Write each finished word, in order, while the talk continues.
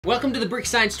Welcome to the Brick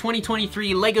Science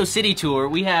 2023 LEGO City Tour.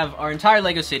 We have our entire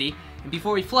LEGO City, and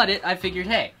before we flood it, I figured,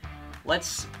 hey,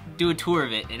 let's do a tour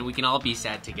of it and we can all be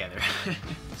sad together.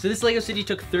 So this LEGO City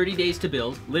took 30 days to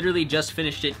build, literally just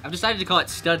finished it. I've decided to call it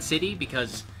Stud City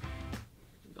because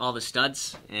all the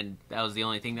studs, and that was the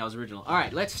only thing that was original. All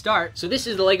right, let's start. So this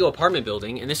is the LEGO apartment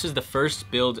building, and this is the first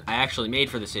build I actually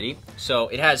made for the city. So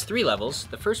it has 3 levels.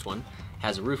 The first one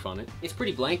has a roof on it. It's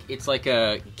pretty blank. It's like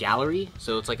a gallery,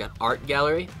 so it's like an art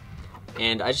gallery.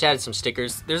 And I just added some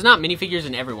stickers. There's not minifigures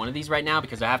in every one of these right now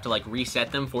because I have to like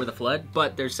reset them for the flood,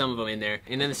 but there's some of them in there.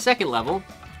 And then the second level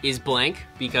is blank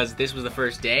because this was the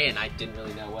first day and I didn't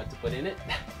really know what to put in it.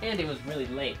 And it was really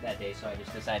late that day, so I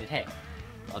just decided, hey,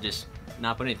 I'll just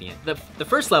not put anything in. The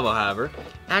first level, however,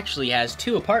 actually has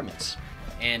 2 apartments.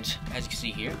 And as you can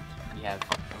see here, we have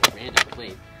a random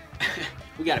plate.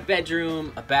 We got a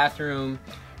bedroom, a bathroom,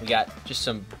 we got just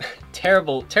some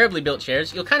terribly built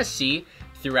chairs. You'll kind of see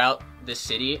throughout this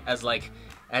city as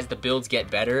the builds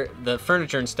get better, the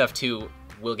furniture and stuff too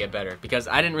will get better because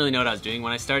I didn't really know what I was doing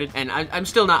when I started, and I'm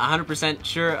still not 100%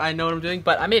 sure I know what I'm doing,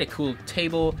 but I made a cool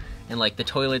table and like the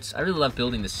toilets. I really love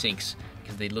building the sinks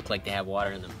because they look like they have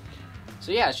water in them.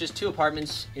 So yeah, it's just 2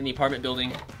 apartments in the apartment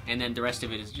building, and then the rest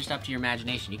of it is just up to your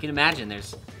imagination. You can imagine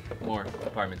there's more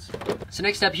apartments. So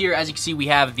next up here, as you can see, we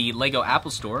have the LEGO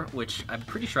Apple Store, which I'm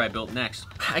pretty sure I built next.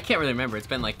 I can't really remember, it's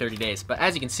been like 30 days, but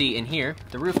as you can see in here,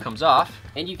 the roof comes off,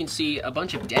 and you can see a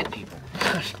bunch of dead people.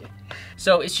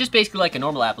 So it's just basically like a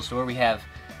normal Apple Store. We have,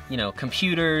 you know,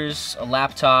 computers, a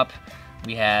laptop,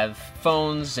 we have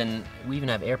phones, and we even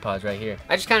have AirPods right here.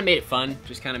 I just kind of made it fun,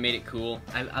 just kind of made it cool.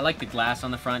 I like the glass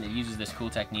on the front. It uses this cool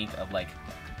technique of like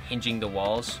hinging the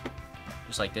walls,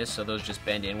 just like this, so those just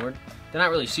bend inward. They're not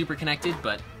really super connected,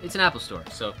 but it's an Apple Store,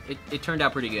 so it turned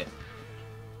out pretty good.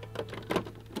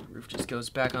 Roof just goes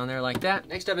back on there like that.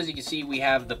 Next up, as you can see, we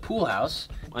have the pool house.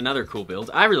 Another cool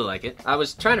build. I really like it. I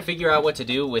was trying to figure out what to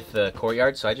do with the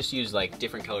courtyard, so I just used like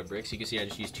different colored bricks. You can see I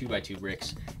just used 2x2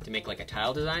 bricks to make like a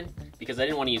tile design because I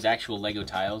didn't want to use actual Lego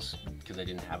tiles because I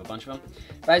didn't have a bunch of them.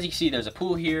 But as you can see, there's a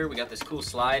pool here. We got this cool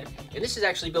slide, and this is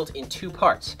actually built in 2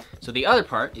 parts. So the other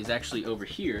part is actually over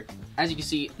here. As you can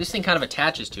see, this thing kind of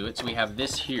attaches to it. So we have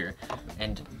this here,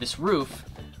 and this roof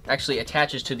actually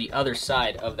attaches to the other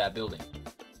side of that building.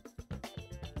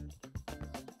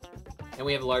 And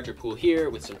we have a larger pool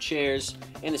here with some chairs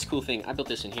and this cool thing. I built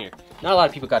this in here. Not a lot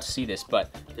of people got to see this,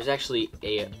 but there's actually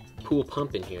a pool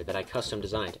pump in here that I custom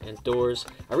designed, and doors.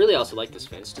 I really also like this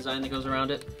fence design that goes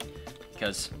around it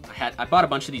because I bought a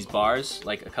bunch of these bars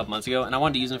like a couple months ago, and I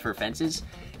wanted to use them for fences,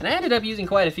 and I ended up using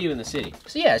quite a few in the city.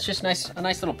 So yeah, it's just a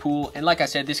nice little pool, and like I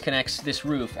said, this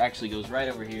roof actually goes right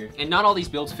over here. And not all these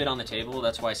builds fit on the table,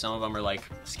 that's why some of them are like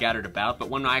scattered about, but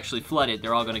when I actually flood it,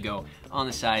 they're all gonna go on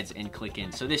the sides and click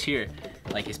in. So this here,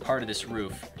 like, is part of this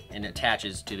roof and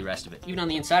attaches to the rest of it. Even on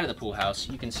the inside of the pool house,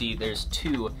 you can see there's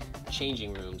 2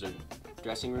 changing rooms, or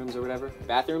dressing rooms or whatever,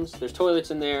 bathrooms. There's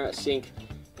toilets in there, a sink,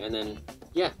 and then,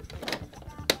 yeah.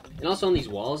 And also on these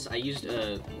walls, I used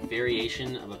a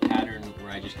variation of a pattern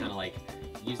where I just kind of like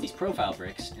used these profile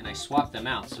bricks and I swapped them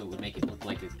out so it would make it look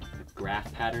like a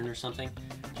graph pattern or something.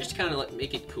 Just to kind of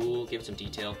make it cool, give it some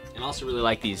detail. And I also really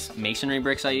like these masonry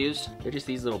bricks I used. They're just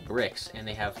these little bricks and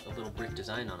they have a little brick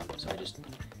design on them. So I just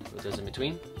put those in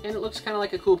between and it looks kind of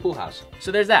like a cool pool house.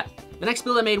 So there's that. The next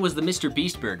build I made was the Mr.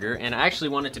 Beast Burger, and I actually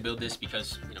wanted to build this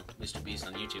because, you know, Mr. Beast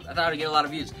on YouTube. I thought it would get a lot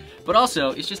of views. But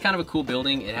also, it's just kind of a cool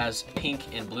building. It has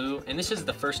pink and blue, and this is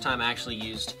the first time I actually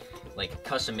used like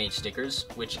custom-made stickers,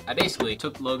 which I basically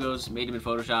took logos, made them in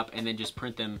Photoshop, and then just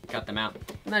cut them out,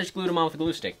 and I just glued them on with a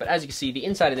glue stick. But as you can see, the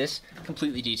inside of this,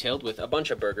 completely detailed with a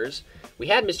bunch of burgers. We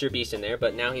had Mr. Beast in there,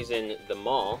 but now he's in the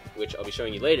mall, which I'll be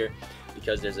showing you later,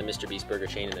 because there's a Mr. Beast burger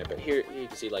chain in there. But here you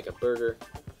can see like a burger,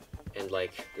 and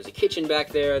like there's a kitchen back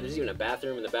there. There's even a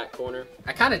bathroom in the back corner.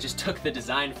 I kind of just took the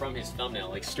design from his thumbnail,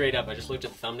 like straight up. I just looked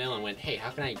at the thumbnail and went, hey, how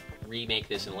can I remake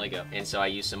this in Lego? And so I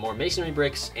used some more masonry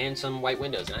bricks and some white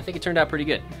windows, and I think it turned out pretty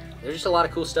good. There's just a lot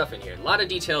of cool stuff in here. A lot of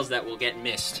details that will get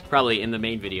missed probably in the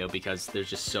main video because there's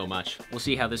just so much. We'll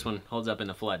see how this one holds up in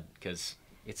the flood because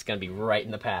it's gonna be right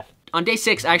in the path. On day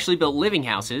 6, I actually built living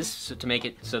houses to make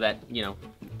it so that, you know,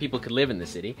 people could live in the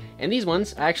city. And these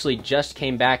ones, I actually just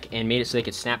came back and made it so they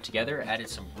could snap together, added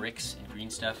some bricks and green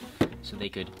stuff so they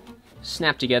could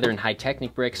snap together in high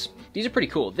Technic bricks. These are pretty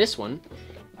cool. This one,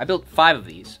 I built 5 of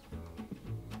these.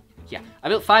 Yeah, I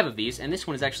built 5 of these, and this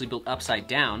one is actually built upside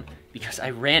down because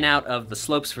I ran out of the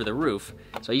slopes for the roof.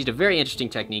 So I used a very interesting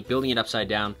technique, building it upside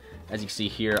down, as you can see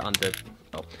here on the,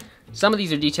 some of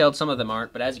these are detailed, some of them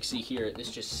aren't, but as you can see here,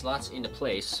 this just slots into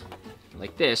place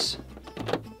like this,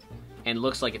 and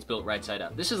looks like it's built right side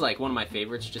up. This is like one of my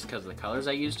favorites just because of the colors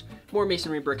I used. More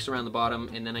masonry bricks around the bottom,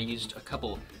 and then I used a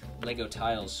couple Lego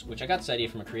tiles, which I got this idea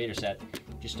from a creator set,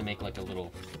 just to make like a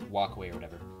little walkway or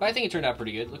whatever. But I think it turned out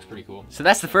pretty good. It looks pretty cool. So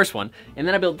that's the first one. And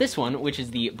then I built this one, which is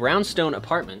the brownstone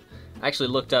apartment. I actually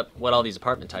looked up what all these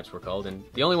apartment types were called, and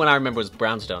the only one I remember was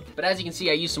brownstone. But as you can see,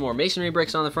 I used some more masonry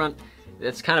bricks on the front.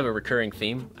 That's kind of a recurring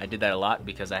theme. I did that a lot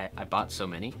because I bought so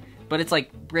many. But it's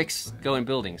like bricks go in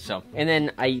buildings, so. And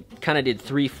then I kind of did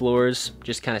 3 floors,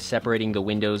 just kind of separating the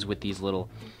windows with these little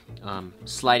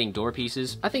sliding door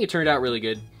pieces. I think it turned out really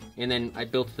good. And then I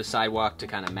built the sidewalk to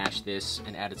kind of match this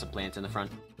and added some plants in the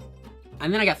front.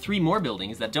 And then I got 3 more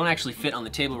buildings that don't actually fit on the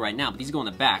table right now, but these go on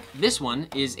the back. This one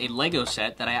is a Lego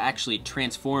set that I actually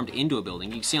transformed into a building.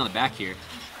 You can see on the back here,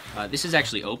 this is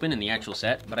actually open in the actual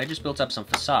set, but I just built up some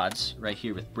facades right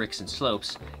here with bricks and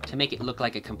slopes to make it look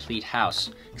like a complete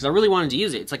house. Because I really wanted to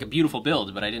use it. It's like a beautiful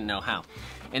build, but I didn't know how.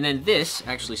 And then this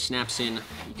actually snaps in.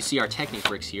 You can see our Technic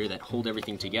bricks here that hold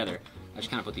everything together. I just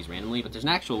kind of put these randomly, but there's an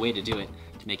actual way to do it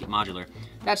to make it modular.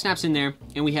 That snaps in there,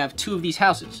 and we have 2 of these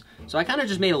houses. So I kind of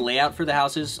just made a layout for the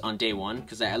houses on day 1,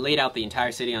 because I laid out the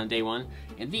entire city on day 1.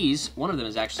 And these, one of them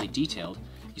is actually detailed.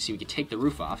 You see we can take the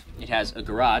roof off. It has a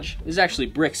garage. This is actually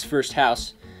Brick's first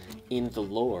house in the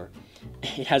lore.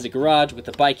 It has a garage with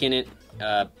a bike in it,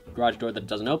 garage door that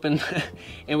doesn't open,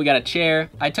 and we got a chair.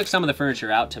 I took some of the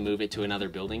furniture out to move it to another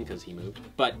building because he moved.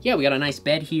 But yeah, we got a nice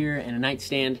bed here and a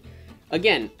nightstand.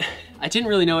 Again, I didn't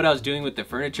really know what I was doing with the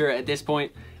furniture at this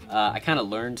point. I kind of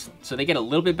learned, so they get a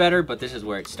little bit better, but this is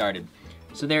where it started.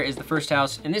 So there is the first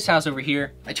house, and this house over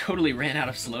here, I totally ran out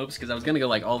of slopes because I was gonna go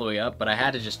like all the way up, but I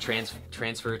had to just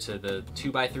transfer to the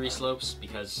 2x3 slopes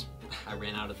because I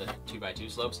ran out of the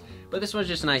 2x2 slopes. But this one's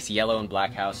just a nice yellow and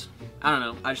black house. I don't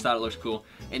know, I just thought it looked cool.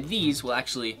 And these will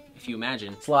actually, if you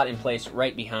imagine, slot in place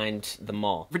right behind the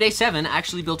mall. For day 7, I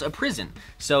actually built a prison.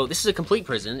 So this is a complete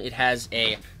prison. It has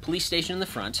a police station in the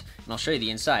front, and I'll show you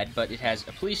the inside, but it has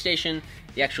a police station,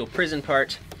 the actual prison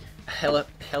part,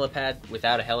 helipad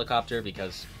without a helicopter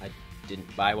because I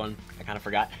didn't buy one. I kind of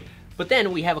forgot. But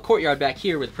then we have a courtyard back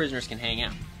here where the prisoners can hang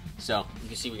out. So you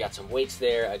can see we got some weights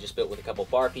there. I just built with a couple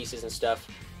bar pieces and stuff,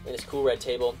 and this cool red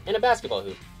table, and a basketball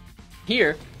hoop.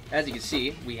 Here, as you can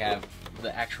see, we have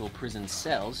the actual prison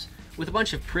cells with a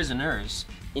bunch of prisoners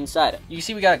inside it. You can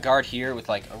see we got a guard here with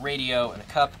like a radio and a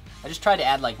cup. I just tried to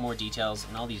add like more details,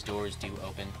 and all these doors do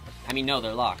open. I mean, no,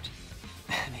 they're locked.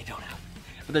 They don't have.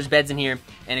 But there's beds in here,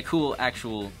 and a cool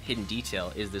actual hidden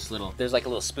detail is this little, there's like a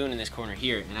little spoon in this corner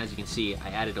here, and as you can see, I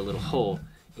added a little hole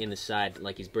in the side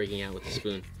like he's breaking out with the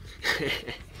spoon.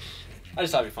 I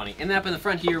just thought it'd be funny. And then up in the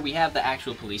front here, we have the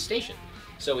actual police station.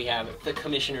 So we have the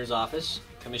commissioner's office,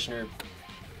 Commissioner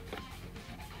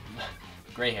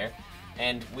Gray Hair,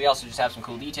 and we also just have some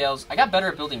cool details. I got better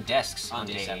at building desks on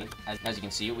day 7. As you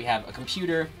can see, we have a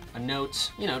computer, a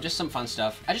note, you know, just some fun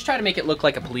stuff. I just try to make it look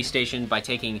like a police station by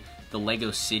taking the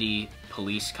Lego City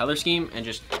police color scheme and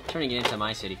just turning it into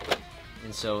my city.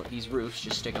 And so these roofs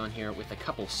just stick on here with a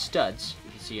couple studs.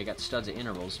 You can see I got studs at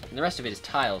intervals, and the rest of it is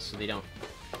tiles, so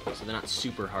they're not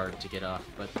super hard to get off.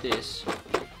 But this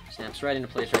snaps right into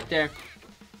place right there.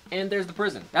 And there's the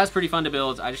prison. That was pretty fun to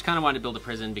build. I just kind of wanted to build a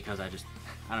prison because I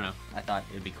don't know, I thought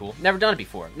it would be cool. Never done it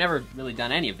before. Never really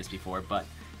done any of this before, but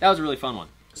that was a really fun one.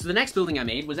 So the next building I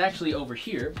made was actually over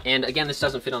here, and again, this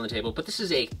doesn't fit on the table, but this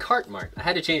is a Cart Mart. I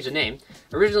had to change the name.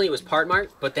 Originally it was Part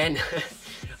Mart, but then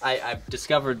I've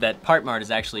discovered that Part Mart is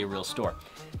actually a real store,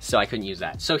 so I couldn't use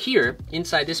that. So here,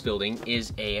 inside this building,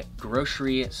 is a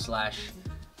grocery slash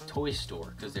toy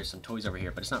store, because there's some toys over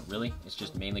here, but it's not really, it's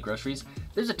just mainly groceries.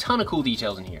 There's a ton of cool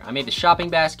details in here. I made the shopping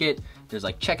basket, there's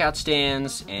like checkout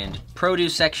stands, and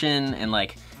produce section, and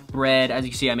like bread. As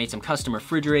you can see, I made some custom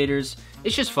refrigerators.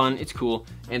 It's just fun, it's cool.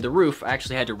 And the roof, I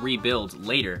actually had to rebuild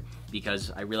later because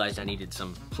I realized I needed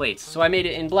some plates. So I made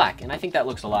it in black, and I think that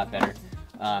looks a lot better.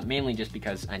 Mainly just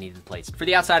because I needed the plates. For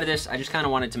the outside of this, I just kind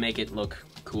of wanted to make it look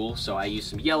cool, so I used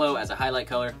some yellow as a highlight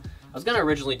color. I was gonna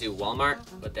originally do Walmart,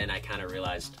 but then I kind of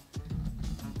realized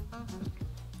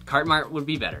Cart Mart would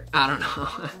be better. I don't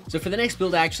know. So for the next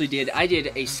build I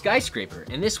did a skyscraper,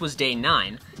 and this was day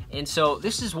 9. And so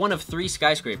this is one of 3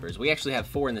 skyscrapers. We actually have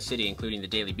 4 in the city, including the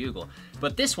Daily Bugle.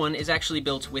 But this one is actually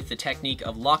built with the technique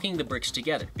of locking the bricks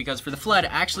together. Because for the flood, I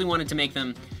actually wanted to make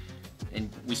them, and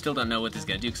we still don't know what this is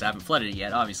gonna do because I haven't flooded it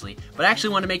yet, obviously. But I actually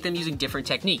want to make them using different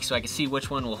techniques so I can see which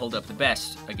one will hold up the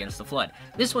best against the flood.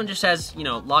 This one just has, you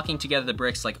know, locking together the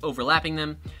bricks, like overlapping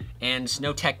them. and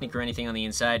no Technic or anything on the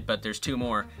inside, but there's 2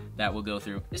 more that we'll go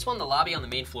through. This one, the lobby on the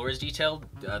main floor is detailed.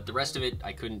 The rest of it,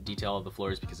 I couldn't detail all the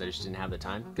floors because I just didn't have the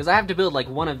time. Because I have to build like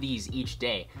one of these each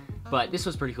day. But this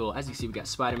was pretty cool. As you see, we got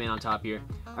Spider-Man on top here.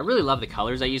 I really love the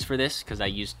colors I use for this because I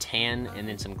used tan and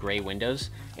then some gray windows.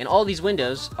 And all these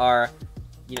windows are,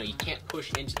 you know, you can't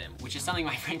push into them, which is something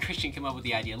my friend Christian came up with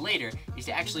the idea later, is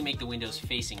to actually make the windows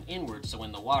facing inward so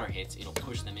when the water hits, it'll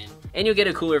push them in. And you'll get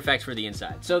a cooler effect for the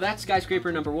inside. So that's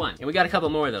skyscraper number 1. And we got a couple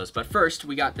more of those, but first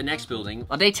we got the next building.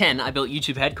 On day 10, I built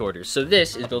YouTube headquarters. So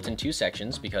this is built in 2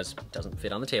 sections because it doesn't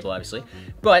fit on the table, obviously.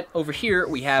 But over here,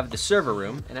 we have the server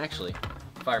room. And actually,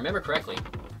 if I remember correctly,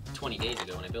 20 days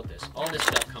ago when I built this, all this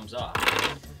stuff comes off.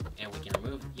 And we can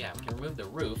remove the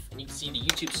roof. And you can see the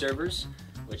YouTube servers,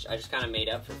 which I just kind of made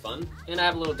up for fun. And I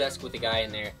have a little desk with a guy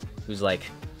in there who's like,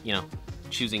 you know,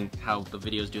 choosing how the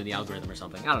videos do the algorithm or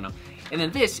something. I don't know. And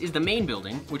then this is the main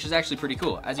building, which is actually pretty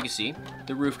cool. As you can see,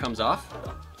 the roof comes off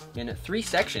in 3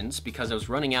 sections because I was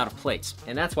running out of plates.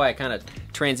 And that's why I kind of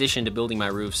transitioned to building my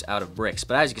roofs out of bricks.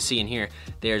 But as you can see in here,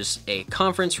 there's a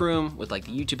conference room with like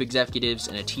the YouTube executives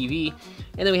and a TV.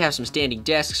 And then we have some standing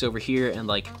desks over here and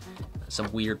like some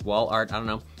weird wall art, I don't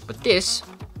know. But this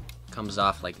comes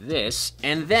off like this,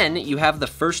 and then you have the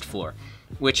first floor,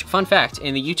 which, fun fact,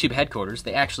 in the YouTube headquarters,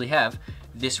 they actually have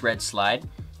this red slide,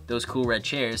 those cool red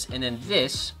chairs, and then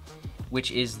this,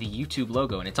 which is the YouTube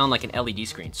logo, and it's on like an LED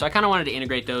screen. So I kind of wanted to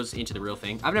integrate those into the real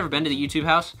thing. I've never been to the YouTube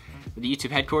house, or the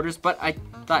YouTube headquarters, but I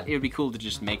thought it would be cool to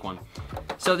just make one.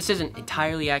 So this isn't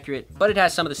entirely accurate, but it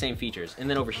has some of the same features. And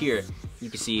then over here, you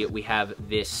can see we have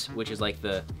this, which is like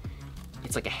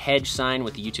it's like a hedge sign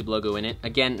with the YouTube logo in it.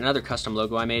 Again, another custom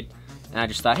logo I made. And I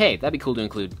just thought, hey, that'd be cool to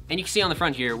include. And you can see on the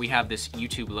front here, we have this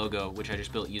YouTube logo, which I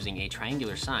just built using a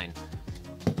triangular sign,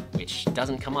 which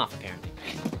doesn't come off apparently.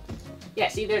 Yeah,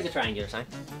 see, there's a triangular sign.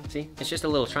 See, it's just a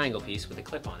little triangle piece with a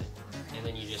clip on it. And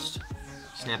then you just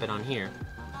snap it on here,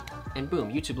 and boom,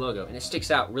 YouTube logo. And it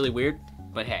sticks out really weird,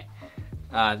 but hey,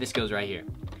 this goes right here.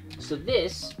 So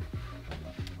this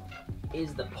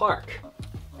is the park.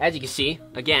 As you can see,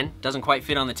 again, doesn't quite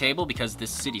fit on the table because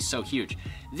this city's so huge.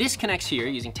 This connects here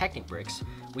using Technic bricks.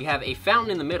 We have a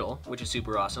fountain in the middle, which is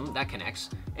super awesome. That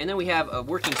connects. And then we have a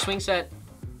working swing set.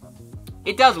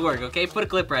 It does work, okay? Put a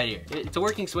clip right here. It's a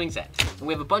working swing set. And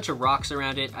we have a bunch of rocks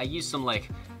around it. I used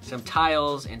some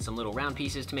tiles and some little round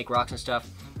pieces to make rocks and stuff.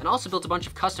 And also built a bunch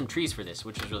of custom trees for this,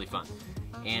 which was really fun.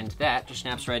 And that just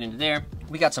snaps right into there.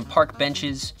 We got some park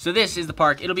benches. So this is the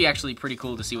park. It'll be actually pretty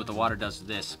cool to see what the water does to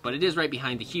this, but it is right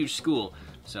behind the huge school.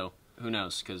 So who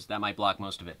knows, because that might block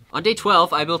most of it. On day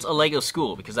 12, I built a Lego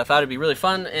school because I thought it'd be really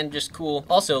fun and just cool.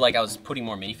 Also, like, I was putting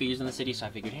more minifigures in the city, so I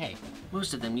figured, hey,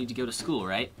 most of them need to go to school,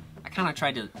 right? I kind of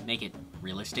tried to make it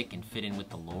realistic and fit in with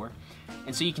the lore.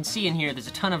 And so you can see in here, there's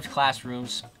a ton of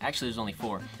classrooms. Actually, there's only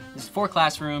 4. There's 4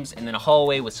 classrooms and then a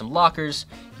hallway with some lockers.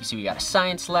 You see we got a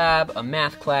science lab, a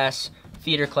math class,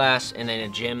 theater class, and then a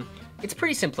gym. It's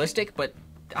pretty simplistic, but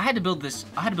I had to build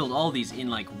all these in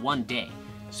like one day.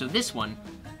 So this one,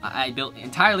 I built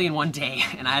entirely in one day,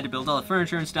 and I had to build all the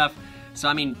furniture and stuff. So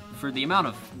I mean, for the amount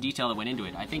of detail that went into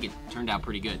it, I think it turned out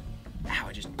pretty good. Ow,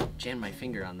 I just jammed my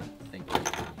finger on the thing.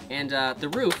 And the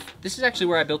roof, this is actually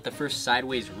where I built the first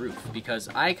sideways roof because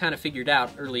I kind of figured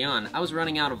out early on, I was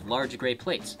running out of large gray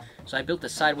plates. So I built the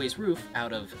sideways roof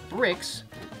out of bricks,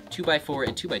 2x4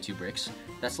 and 2x2 bricks.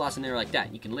 That slots in there like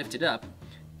that. You can lift it up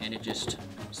and it just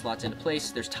slots into place.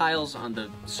 There's tiles on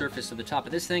the surface of the top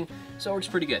of this thing, so it works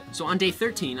pretty good. So on day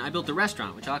 13, I built the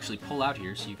restaurant, which I'll actually pull out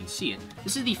here so you can see it.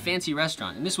 This is the fancy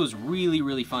restaurant, and this was really,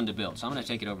 really fun to build, so I'm gonna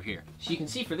take it over here. So you can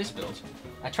see for this build,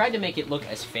 I tried to make it look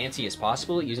as fancy as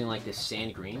possible using like this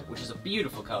sand green, which is a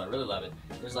beautiful color, really love it.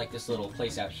 There's like this little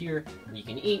place out here where you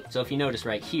can eat. So if you notice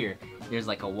right here, there's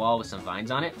like a wall with some vines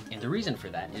on it, and the reason for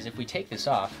that is if we take this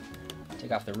off,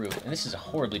 take off the roof, and this is a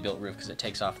horribly built roof because it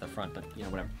takes off the front, but you know,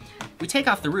 whatever. We take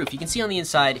off the roof, you can see on the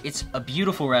inside, it's a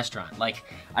beautiful restaurant. Like,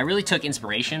 I really took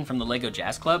inspiration from the Lego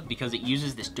Jazz Club because it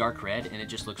uses this dark red and it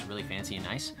just looks really fancy and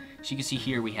nice. So you can see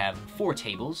here we have 4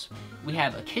 tables, we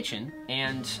have a kitchen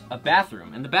and a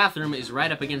bathroom, and the bathroom is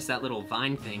right up against that little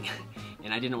vine thing.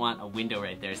 And I didn't want a window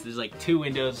right there, so there's like 2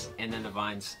 windows and then the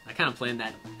vines. I kind of planned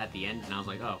that at the end and I was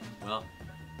like, oh, well,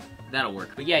 that'll work.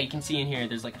 But yeah, you can see in here,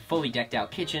 there's like a fully decked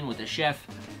out kitchen with a chef.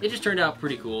 It just turned out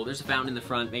pretty cool. There's a fountain in the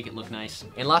front, make it look nice.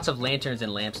 And lots of lanterns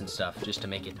and lamps and stuff just to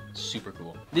make it super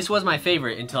cool. This was my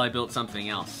favorite until I built something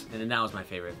else. And then that was my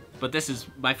favorite. But this is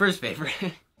my first favorite.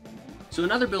 So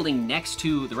another building next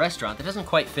to the restaurant that doesn't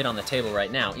quite fit on the table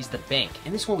right now is the bank.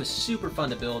 And this one was super fun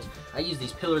to build. I used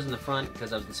these pillars in the front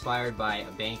because I was inspired by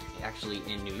a bank actually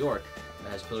in New York.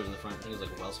 that has pillars in the front. I think it was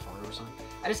like a Wells Fargo or something.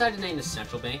 I decided to name this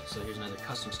Central Bank, so here's another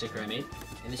custom sticker I made.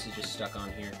 And this is just stuck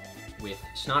on here with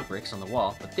snot bricks on the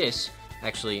wall. But this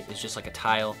actually is just like a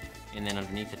tile, and then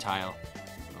underneath the tile,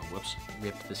 oh, whoops,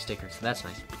 ripped the sticker, so that's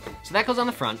nice. So that goes on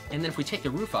the front, and then if we take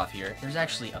the roof off here, there's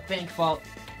actually a bank vault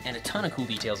and a ton of cool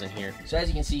details in here. So as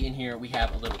you can see in here, we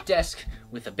have a little desk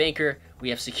with a banker. We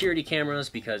have security cameras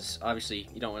because obviously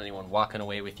you don't want anyone walking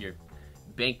away with your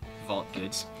bank vault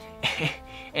goods.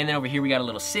 And then over here we got a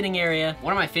little sitting area.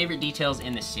 One of my favorite details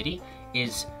in this city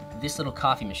is this little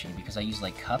coffee machine because I use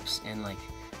like cups and like,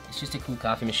 it's just a cool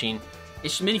coffee machine.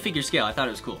 It's minifigure scale, I thought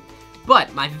it was cool.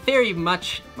 But my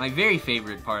very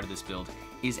favorite part of this build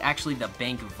is actually the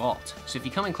bank vault. So if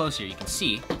you come in closer, you can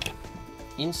see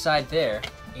inside there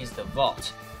is the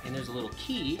vault. And there's a little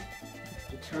key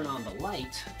to turn on the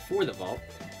light for the vault.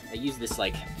 I use this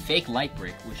like fake light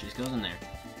brick, which just goes in there.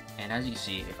 And as you can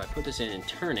see, if I put this in and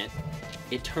turn it,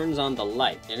 it turns on the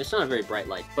light. And it's not a very bright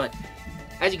light, but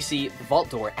as you can see, the vault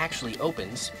door actually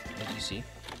opens, as you see.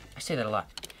 I say that a lot.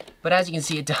 But as you can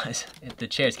see, it does. The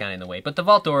chair's kind of in the way. But the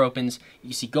vault door opens,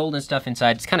 you see gold and stuff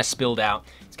inside. It's kind of spilled out.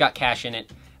 It's got cash in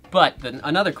it. But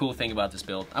another cool thing about this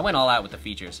build, I went all out with the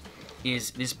features,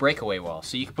 is this breakaway wall.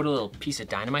 So you can put a little piece of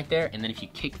dynamite there, and then if you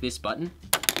kick this button,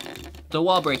 the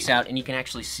wall breaks out and you can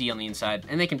actually see on the inside,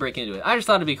 and they can break into it. I just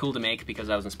thought it'd be cool to make because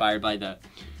I was inspired by the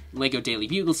Lego Daily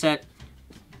Bugle set.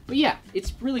 But yeah,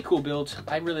 it's really cool build.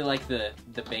 I really like the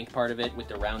bank part of it with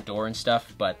the round door and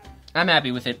stuff, but I'm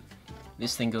happy with it.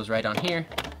 This thing goes right on here.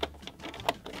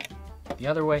 The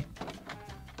other way.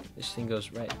 This thing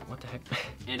goes right, what the heck?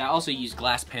 And I also used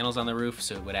glass panels on the roof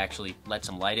so it would actually let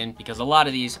some light in because a lot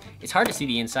of these, it's hard to see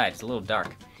the inside, it's a little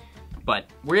dark. But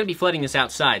we're gonna be flooding this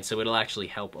outside, so it'll actually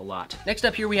help a lot. Next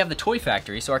up here we have the toy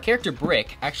factory. So our character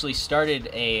Brick actually started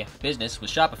a business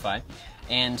with Shopify,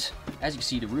 and as you can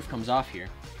see, the roof comes off here.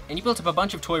 And he built up a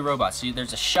bunch of toy robots. So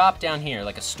there's a shop down here,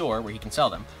 like a store where he can sell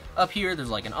them. Up here, there's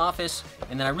like an office,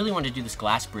 and then I really wanted to do this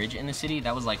glass bridge in the city.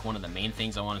 That was like one of the main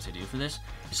things I wanted to do for this.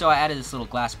 So I added this little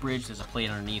glass bridge, there's a plate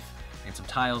underneath, and some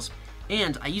tiles.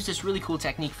 And I used this really cool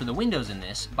technique for the windows in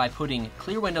this by putting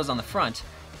clear windows on the front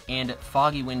and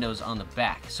foggy windows on the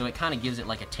back. So it kind of gives it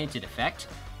like a tinted effect,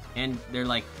 and they're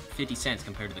like 50 cents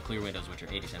compared to the clear windows, which are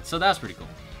 80 cents. So that's pretty cool.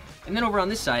 And then over on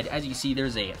this side, as you can see,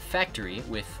 there's a factory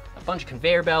with a bunch of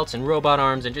conveyor belts and robot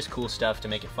arms and just cool stuff to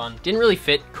make it fun. Didn't really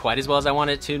fit quite as well as I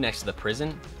wanted it to next to the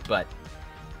prison, but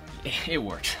it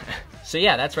worked. So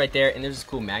yeah, that's right there. And there's this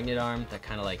cool magnet arm that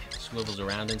kind of like swivels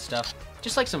around and stuff.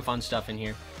 Just like some fun stuff in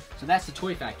here. So that's the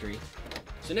toy factory.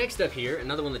 So next up here,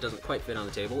 another one that doesn't quite fit on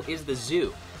the table is the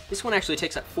zoo. This one actually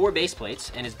takes up 4 base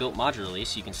plates and is built modularly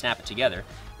so you can snap it together.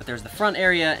 But there's the front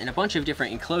area and a bunch of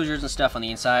different enclosures and stuff on the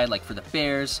inside, like for the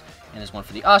bears, and there's one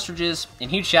for the ostriches.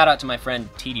 And huge shout out to my friend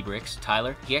TD Bricks,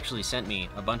 Tyler. He actually sent me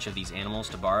a bunch of these animals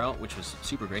to borrow, which was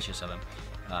super gracious of him.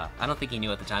 I don't think he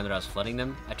knew at the time that I was flooding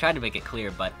them. I tried to make it clear,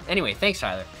 but anyway, thanks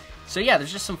Tyler. So yeah,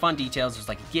 there's just some fun details. There's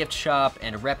like a gift shop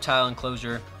and a reptile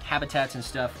enclosure, habitats and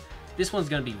stuff. This one's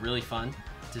gonna be really fun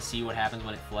to see what happens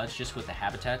when it floods, just with the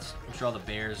habitats. I'm sure all the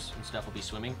bears and stuff will be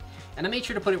swimming. And I made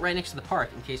sure to put it right next to the park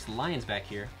in case the lions back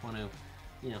here want to,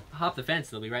 you know, hop the fence.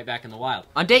 They'll be right back in the wild.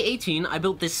 On day 18, I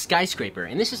built this skyscraper,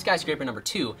 and this is skyscraper number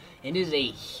 2, and it is a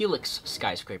helix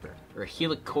skyscraper, or a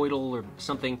helicoidal or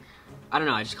something. I don't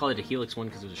know, I just call it a helix one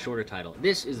because it was a shorter title.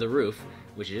 This is the roof,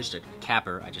 which is just a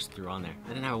capper I just threw on there. I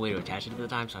didn't have a way to attach it at the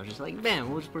time, so I was just like, bam,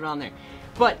 we'll just put it on there.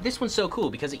 But this one's so cool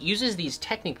because it uses these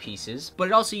Technic pieces, but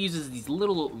it also uses these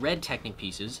little red Technic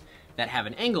pieces that have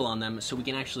an angle on them so we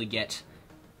can actually get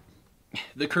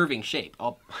the curving shape.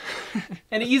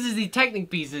 And it uses these Technic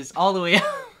pieces all the way up.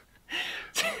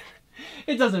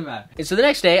 It doesn't matter. And so the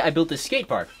next day, I built this skate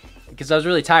park because I was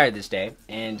really tired this day,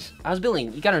 and I was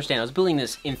building, you gotta understand, I was building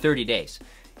this in 30 days.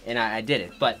 And I did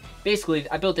it, but basically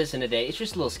I built this in a day. It's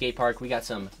just a little skate park. We got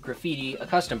some graffiti, a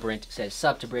custom print, says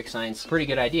sub to Brick Science. Pretty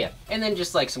good idea. And then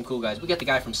just like some cool guys. We got the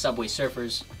guy from Subway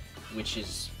Surfers, which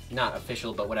is not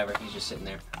official, but whatever, he's just sitting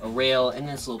there. A rail, and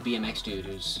then this little BMX dude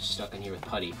who's stuck in here with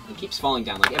putty. He keeps falling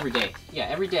down like every day. Yeah,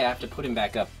 every day I have to put him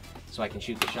back up so I can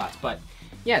shoot the shots. But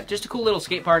yeah, just a cool little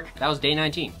skate park. That was day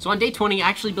 19. So on day 20, I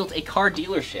actually built a car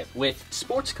dealership with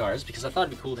sports cars because I thought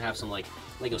it'd be cool to have some like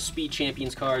Lego Speed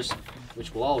Champions cars,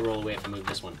 which will all roll away if I move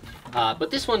this one.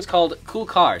 But this one's called Cool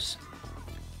Cars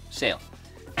Sale.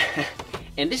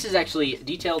 And this is actually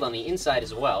detailed on the inside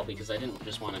as well because I didn't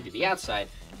just want to do the outside,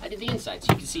 I did the inside.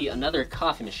 So you can see another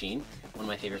coffee machine, one of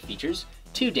my favorite features,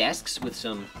 2 desks with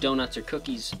some donuts or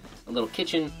cookies, a little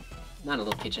kitchen, not a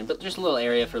little kitchen, but just a little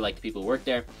area for like the people who work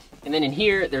there. And then in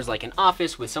here, there's like an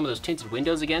office with some of those tinted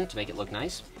windows again to make it look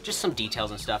nice. Just some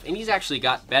details and stuff. And these actually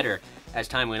got better as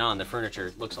time went on. The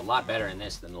furniture looks a lot better in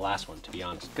this than the last one, to be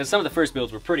honest. Because some of the first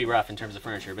builds were pretty rough in terms of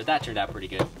furniture, but that turned out pretty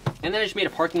good. And then I just made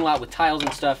a parking lot with tiles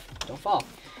and stuff. Don't fall.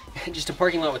 Just a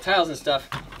parking lot with tiles and stuff.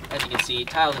 As you can see,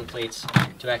 tiles and plates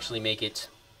to actually make it,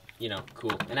 you know,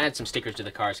 cool. And I added some stickers to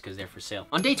the cars because they're for sale.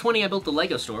 On day 20, I built the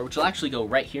Lego store, which will actually go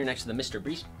right here next to the Mr.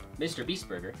 Beast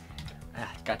Burger.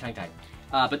 Got tongue-tied.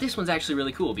 But this one's actually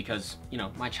really cool because, you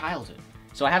know, my childhood.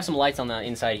 So I have some lights on the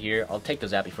inside here. I'll take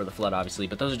those out before the flood, obviously,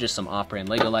 but those are just some off-brand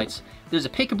Lego lights. There's a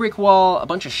pick-a-brick wall, a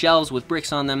bunch of shelves with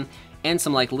bricks on them, and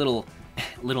some like little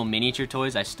miniature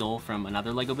toys I stole from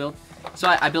another Lego build. So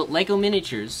I built Lego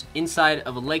miniatures inside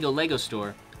of a Lego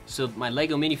store so my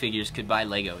Lego minifigures could buy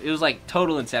Lego. It was like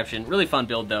total inception. Really fun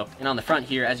build though. And on the front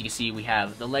here, as you can see, we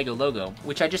have the Lego logo,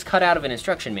 which I just cut out of an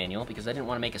instruction manual because I didn't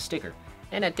want to make a sticker.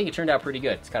 And I think it turned out pretty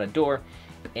good. It's got a door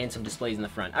and some displays in the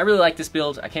front. I really like this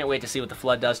build. I can't wait to see what the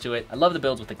flood does to it. I love the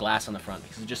builds with the glass on the front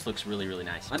because it just looks really, really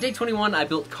nice. On day 21, I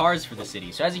built cars for the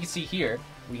city. So as you can see here,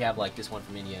 we have like this one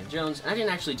from Indiana Jones. And I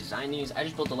didn't actually design these. I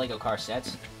just built the Lego car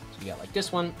sets. So we got like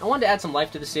this one. I wanted to add some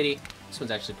life to the city. This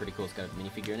one's actually pretty cool. It's got a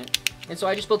minifigure in it. And so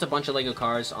I just built a bunch of Lego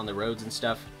cars on the roads and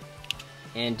stuff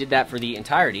and did that for the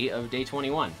entirety of day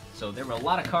 21. So there were a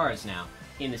lot of cars now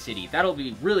in the city. That'll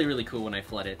be really, really cool when I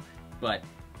flood it. But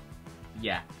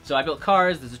yeah, so I built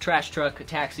cars, there's a trash truck, a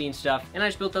taxi and stuff, and I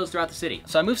just built those throughout the city.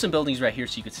 So I moved some buildings right here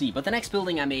so you could see, but the next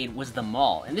building I made was the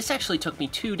mall. And this actually took me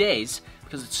 2 days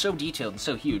because it's so detailed and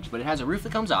so huge, but it has a roof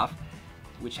that comes off,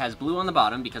 which has blue on the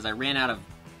bottom because I ran out of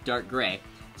dark gray.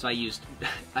 So I used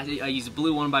I used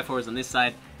blue 1x4s on this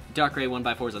side, dark gray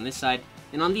 1x4s on this side.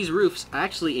 And on these roofs, I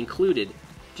actually included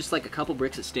just like a couple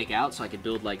bricks that stick out so I could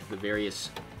build like the various,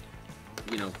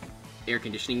 you know, air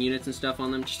conditioning units and stuff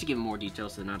on them, just to give them more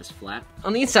details so they're not as flat.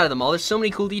 On the inside of the mall, there's so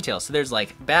many cool details. So there's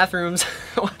like bathrooms.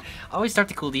 I always start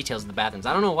the cool details of the bathrooms.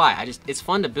 I don't know why. It's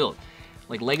fun to build.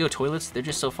 Like Lego toilets, they're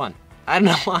just so fun. I don't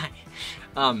know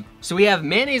why. So we have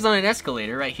mayonnaise on an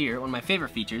escalator right here, one of my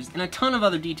favorite features, and a ton of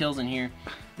other details in here.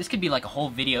 This could be like a whole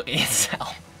video in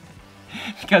itself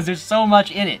because there's so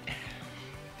much in it.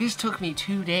 This took me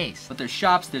 2 days. But there's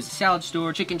shops, there's a salad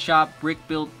store, chicken shop, brick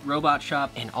build, robot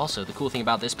shop, and also the cool thing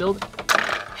about this build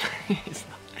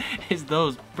is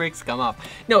those bricks come off.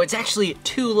 No, it's actually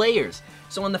 2 layers.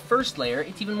 So on the first layer,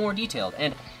 it's even more detailed.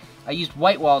 And I used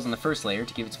white walls on the first layer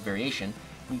to give it some variation.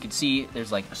 You can see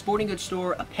there's like a sporting goods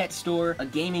store, a pet store, a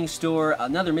gaming store,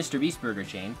 another Mr. Beast Burger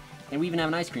chain, and we even have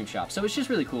an ice cream shop. So it's just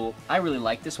really cool. I really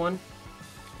like this one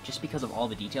just because of all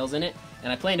the details in it.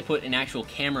 And I plan to put an actual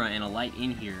camera and a light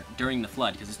in here during the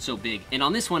flood because it's so big. And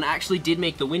on this one, I actually did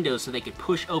make the windows so they could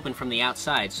push open from the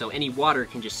outside so any water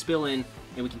can just spill in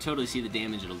and we can totally see the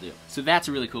damage it'll do. So that's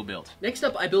a really cool build. Next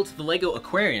up, I built the Lego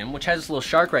aquarium, which has this little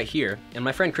shark right here. And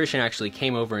my friend Christian actually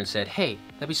came over and said, hey,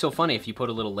 that'd be so funny if you put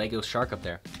a little Lego shark up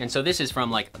there. And so this is from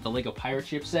like the Lego pirate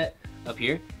ship set up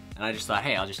here. And I just thought,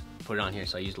 hey, I'll just put it on here.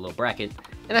 So I used a little bracket.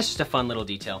 And that's just a fun little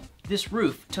detail. This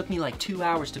roof took me like 2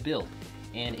 hours to build.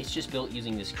 And it's just built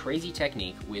using this crazy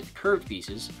technique with curved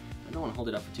pieces. I don't want to hold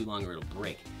it up for too long or it'll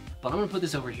break. But I'm gonna put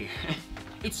this over here.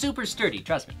 It's super sturdy,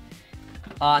 trust me.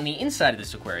 On the inside of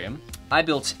this aquarium, I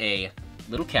built a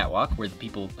little catwalk where the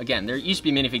people, again, there used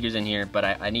to be minifigures in here, but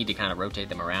I need to kind of rotate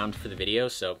them around for the video,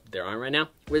 so there aren't right now.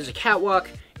 Where there's a catwalk,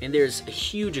 and there's a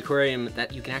huge aquarium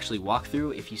that you can actually walk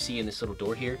through if you see in this little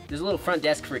door here. There's a little front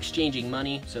desk for exchanging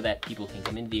money so that people can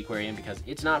come into the aquarium because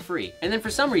it's not free. And then for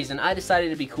some reason, I decided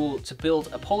it'd be cool to build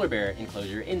a polar bear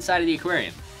enclosure inside of the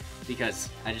aquarium because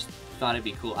I just thought it'd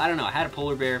be cool. I don't know, I had a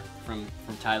polar bear from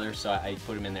Tyler, so I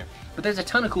put him in there. But there's a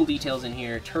ton of cool details in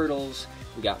here. Turtles,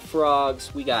 we got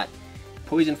frogs, we got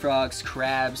poison frogs,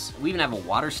 crabs, we even have a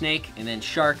water snake, and then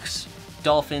sharks,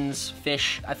 dolphins,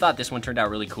 fish. I thought this one turned out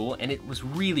really cool, and it was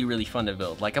really, really fun to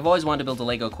build. Like, I've always wanted to build a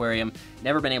Lego aquarium,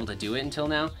 never been able to do it until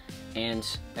now, and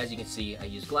as you can see, I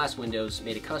used glass windows,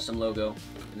 made a custom logo,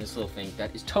 and this little thing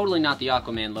that is totally not the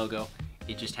Aquaman logo.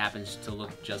 It just happens to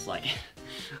look just like it.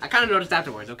 I kind of noticed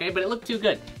afterwards, okay? But it looked too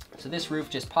good. So this roof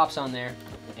just pops on there,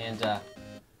 and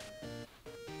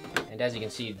as you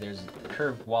can see, there's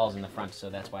curved walls in the front, so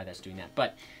that's why that's doing that.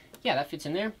 But yeah, that fits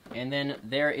in there. And then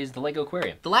there is the Lego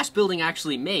aquarium. The last building I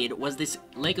actually made was this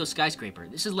Lego skyscraper.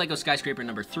 This is Lego skyscraper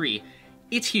number 3.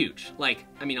 It's huge. Like,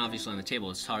 I mean, obviously on the table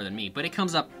it's taller than me, but it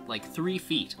comes up like 3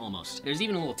 feet almost. There's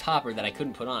even a little topper that I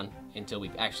couldn't put on until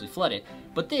we actually flood it.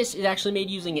 But this is actually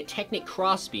made using a Technic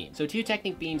cross beam. So 2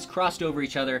 Technic beams crossed over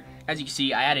each other. As you can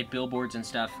see, I added billboards and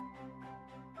stuff.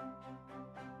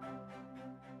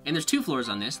 And there's 2 floors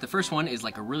on this. The first one is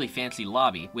like a really fancy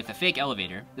lobby with a fake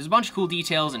elevator. There's a bunch of cool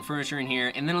details and furniture in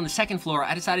here. And then on the second floor,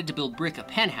 I decided to build Brick a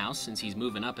penthouse since he's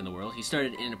moving up in the world. He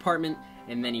started in an apartment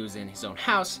and then he was in his own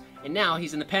house. And now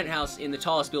he's in the penthouse in the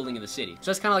tallest building in the city.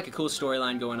 So that's kind of like a cool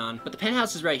storyline going on. But the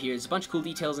penthouse is right here. There's a bunch of cool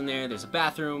details in there. There's a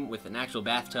bathroom with an actual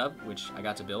bathtub, which I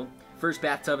got to build. First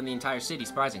bathtub in the entire city,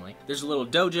 surprisingly. There's a little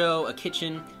dojo, a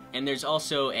kitchen, and there's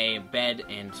also a bed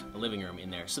and a living room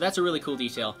in there. So that's a really cool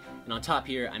detail. And on top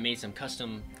here, I made some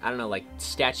custom, I don't know, like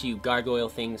statue gargoyle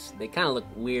things. They kind of look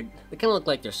weird. They kind of look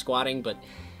like they're squatting, but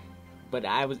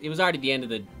it was already the end of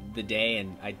the day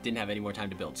and I didn't have any more time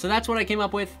to build. So that's what I came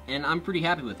up with and I'm pretty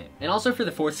happy with it. And also for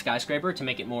the 4th skyscraper, to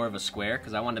make it more of a square,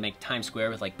 because I wanted to make Times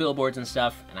Square with like billboards and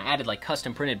stuff, and I added like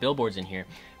custom printed billboards in here.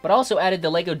 But I also added the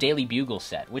Lego Daily Bugle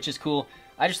set, which is cool.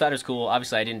 I just thought it was cool.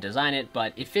 Obviously I didn't design it,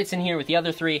 but it fits in here with the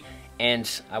other 3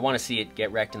 and I want to see it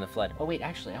get wrecked in the flood. Oh wait,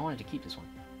 actually I wanted to keep this one.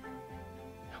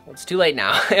 Well, it's too late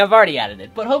now. I've already added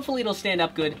it, but hopefully it'll stand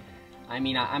up good. I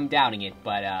mean, I'm doubting it,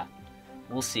 but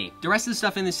we'll see. The rest of the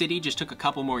stuff in the city just took a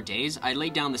couple more days. I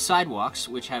laid down the sidewalks,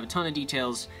 which have a ton of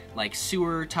details like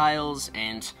sewer tiles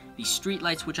and the street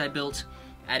lights, which I built.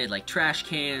 Added like trash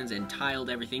cans and tiled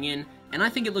everything in. And I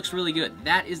think it looks really good.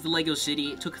 That is the Lego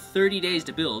City. It took 30 days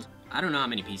to build. I don't know how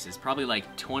many pieces, probably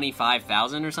like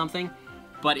 25,000 or something.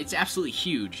 But it's absolutely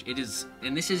huge. It is,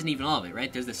 and this isn't even all of it,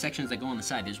 right? There's the sections that go on the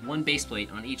side. There's one base plate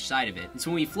on each side of it. And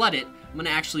so when we flood it, I'm gonna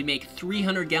actually make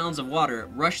 300 gallons of water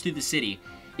rush through the city.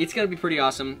 It's gonna be pretty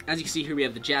awesome. As you can see here, we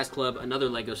have the Jazz Club, another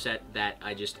Lego set that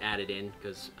I just added in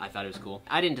because I thought it was cool.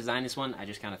 I didn't design this one, I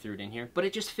just kind of threw it in here, but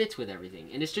it just fits with everything,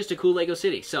 and it's just a cool Lego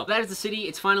city. So that is the city.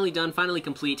 It's finally done, finally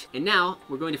complete, and now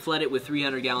we're going to flood it with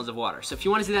 300 gallons of water. So if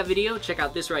you want to see that video, check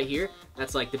out this right here.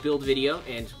 That's like the build video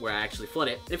and where I actually flood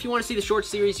it. And if you want to see the short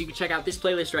series, you can check out this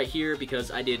playlist right here because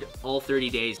I did all 30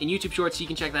 days in YouTube Shorts, so you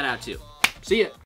can check that out too. See ya!